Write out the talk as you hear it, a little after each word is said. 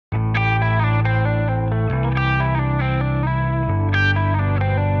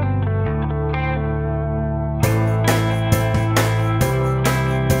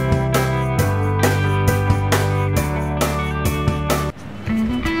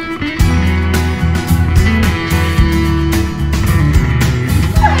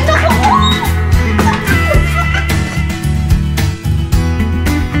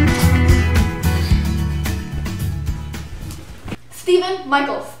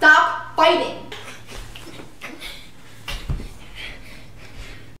stop fighting.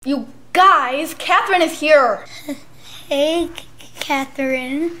 You guys, Catherine is here. Hey,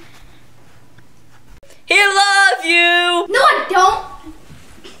 Catherine. He loves you! No, I don't.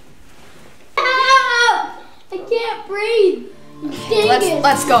 Ah, I can't breathe.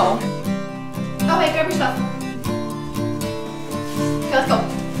 Let's go. Oh, hey, grab your stuff. Okay, let's go.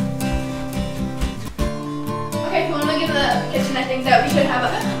 Okay, if you want to give the kitchen things out, we should have a.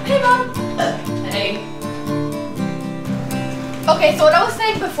 Hey, Mom. Hey. Okay, so what I was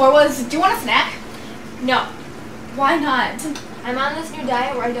saying before was, do you want a snack? No. Why not? I'm on this new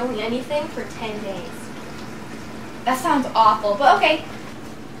diet where I don't eat anything for 10 days. That sounds awful, but okay.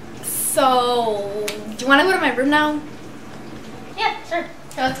 So, do you want to go to my room now? Yeah, sure.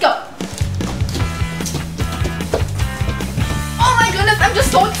 Okay, let's go. Oh my goodness, I'm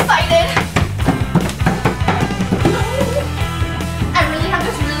just so excited. I really have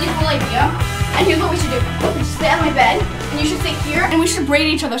this really cool idea. And here's what we should do. We should sit on my bed, and you should sit here, and we should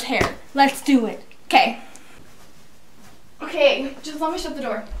braid each other's hair. Let's do it. Okay. Okay, just let me shut the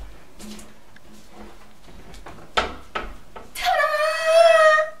door.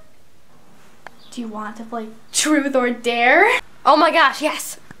 Ta-da! Do you want to play Truth or Dare? Oh my gosh,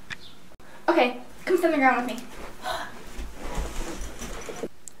 yes. Okay, come sit on the ground with me.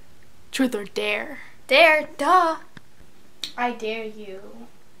 Truth or Dare? Dare, duh. I dare you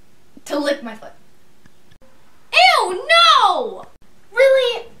to lick my foot. Ew, no!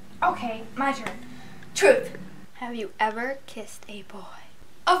 Really? Okay, my turn. Truth. Have you ever kissed a boy?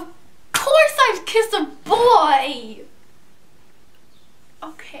 Of course I've kissed a boy!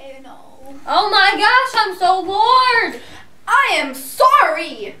 Okay, no. Oh my gosh, I'm so bored! I am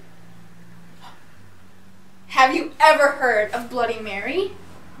sorry! Have you ever heard of Bloody Mary?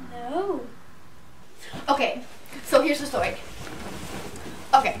 No. Okay, so here's the story.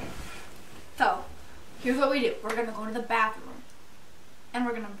 Okay, so here's what we do. We're gonna go to the bathroom and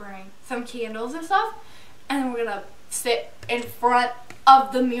we're gonna bring some candles and stuff, and then we're gonna sit in front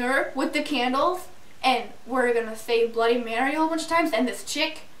of the mirror with the candles, and we're gonna say Bloody Mary a whole bunch of times, and this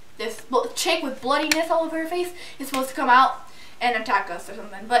chick with bloodiness all over her face is supposed to come out and attack us or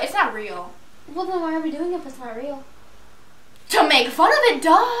something, but it's not real. Well, then why are we doing it if it's not real? To make fun of it,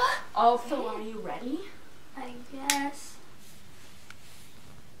 duh! Oh, so are you ready? I guess.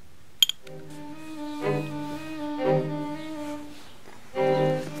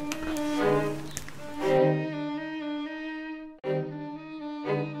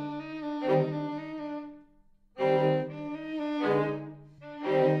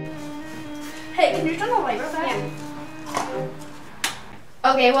 Hey, can you turn the light real fast? Yeah.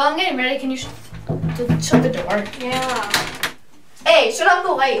 Okay, well, I'm getting ready. Can you shut the door? Yeah. Hey, shut up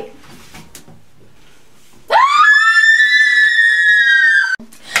the light.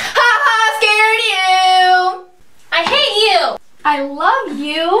 Ha scared you. I hate you! I love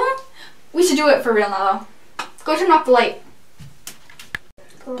you. We should do it for real now, though. Go turn off the light.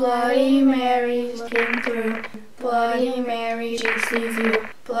 Bloody Mary looking through. Bloody Mary, she sees you.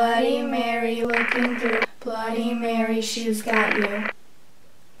 Bloody Mary looking through. Bloody Mary, she's got you.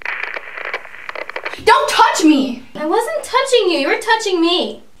 Don't touch me! I wasn't touching you, you were touching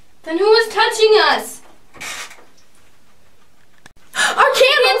me. Then who was touching us? Our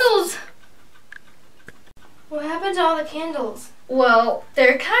candles! What happened to all the candles? Well,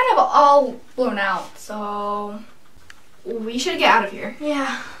 they're kind of all blown out, so we should get out of here.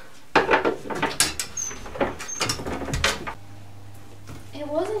 Yeah. It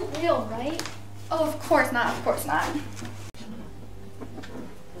wasn't real, right? Oh, of course not, of course not.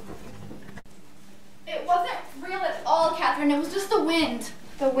 It wasn't real at all, Catherine. It was just the wind.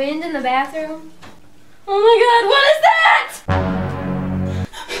 The wind in the bathroom? Oh my god, what is that?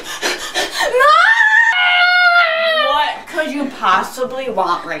 What could you possibly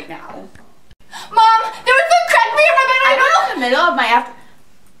want right now? Mom, there was a crack me in my bed. I'm in the middle of my after.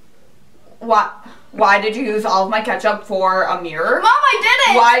 What? Why did you use all of my ketchup for a mirror? Mom, I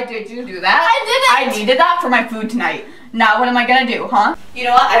didn't. Why did you do that? I didn't. I needed that for my food tonight. Now what am I gonna do, huh? You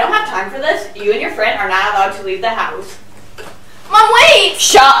know what? I don't have time for this. You and your friend are not allowed to leave the house. Mom, wait.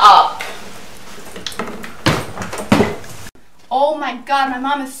 Shut up. Oh my god, my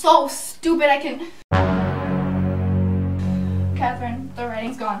mom is so stupid. I can... Catherine, the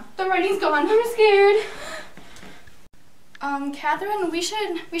writing's gone. The writing's gone. I'm scared. Catherine, we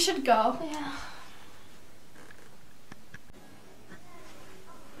should go. Yeah.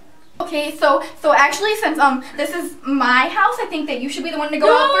 Okay, so actually, since this is my house, I think that you should be the one to go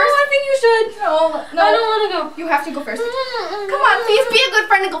No, out first. I think you should. No, I don't want to go. You have to go first. Come on, please be a good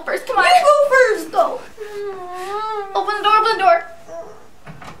friend and go first. Come on. You go first. Go. Open the door. Open the door.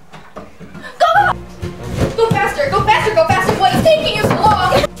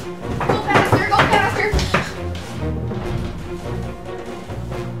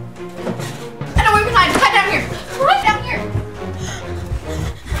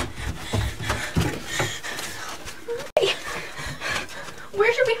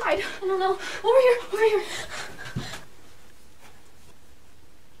 don't know. Over here, over here.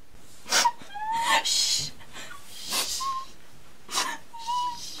 Shh.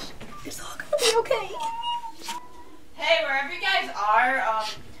 It's all gonna be okay. Hey, wherever you guys are,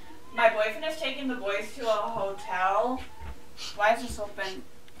 my boyfriend is taking the boys to a hotel. Why is this open?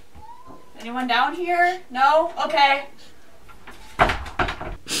 Anyone down here? No? Okay.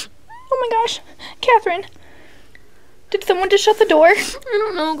 Oh my gosh, Catherine. Did someone just shut the door? I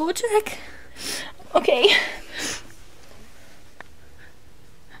don't know. Go check. Okay.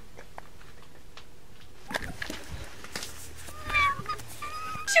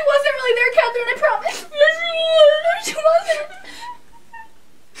 She wasn't really there, Catherine, I promise. Yes, she was. No, she wasn't.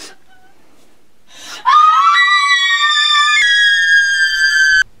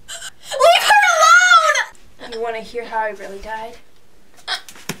 Leave her alone! You want to hear how I really died?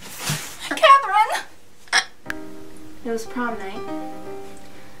 Catherine! It was prom night.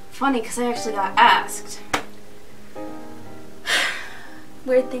 Funny, because I actually got asked.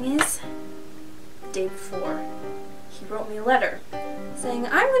 Weird thing is, the day before, he wrote me a letter saying,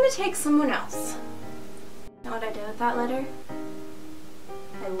 I'm going to take someone else. You know what I did with that letter?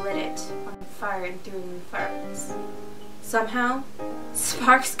 I lit it on fire and threw it in the fireplace. Somehow,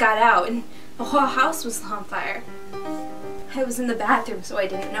 sparks got out and the whole house was on fire. I was in the bathroom, so I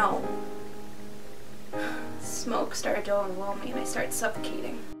didn't know. Smoke started to overwhelm me and I started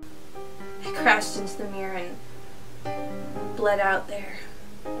suffocating. I crashed into the mirror and bled out there.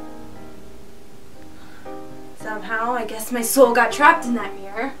 Somehow, I guess my soul got trapped in that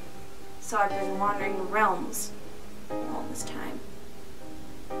mirror. So I've been wandering the realms all this time.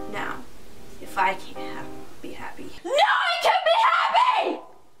 Now, if I can't be happy. No, I can't be happy!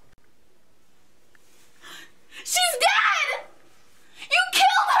 She's dead! You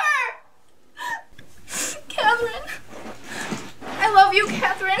killed her! Catherine. I love you,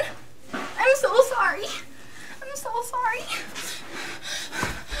 Catherine. I'm so sorry. I'm so sorry.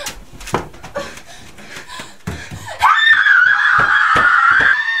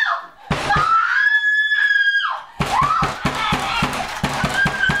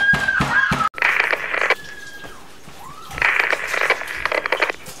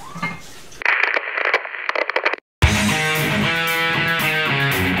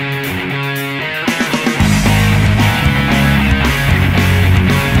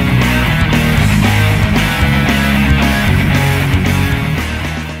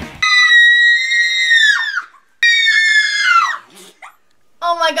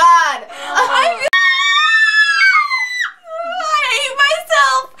 Oh my god! I hate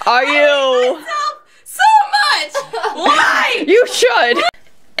myself! Are you? Myself so much! Why? You should.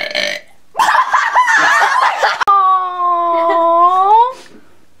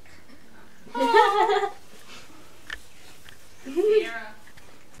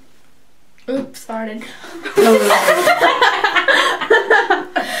 Oops, farted. Man,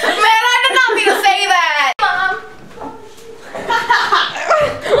 I did not mean to say that! Mom!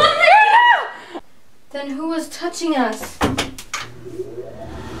 Then who was touching us?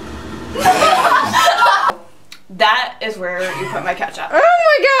 That is where you put my ketchup. Oh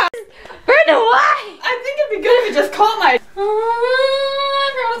my god! Brenda, why? I think it'd be good if you just called my I forgot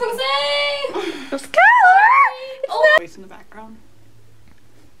what I was gonna say. Skylar! voice in the background.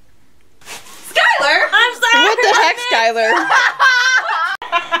 Skylar! I'm sorry! What the heck, Skylar?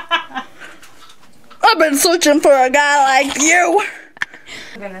 I've been searching for a guy like you.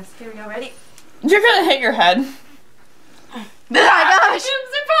 Oh goodness, here we go, ready? You're gonna hit your head. Oh my gosh!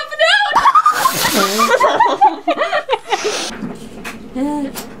 They're popping out!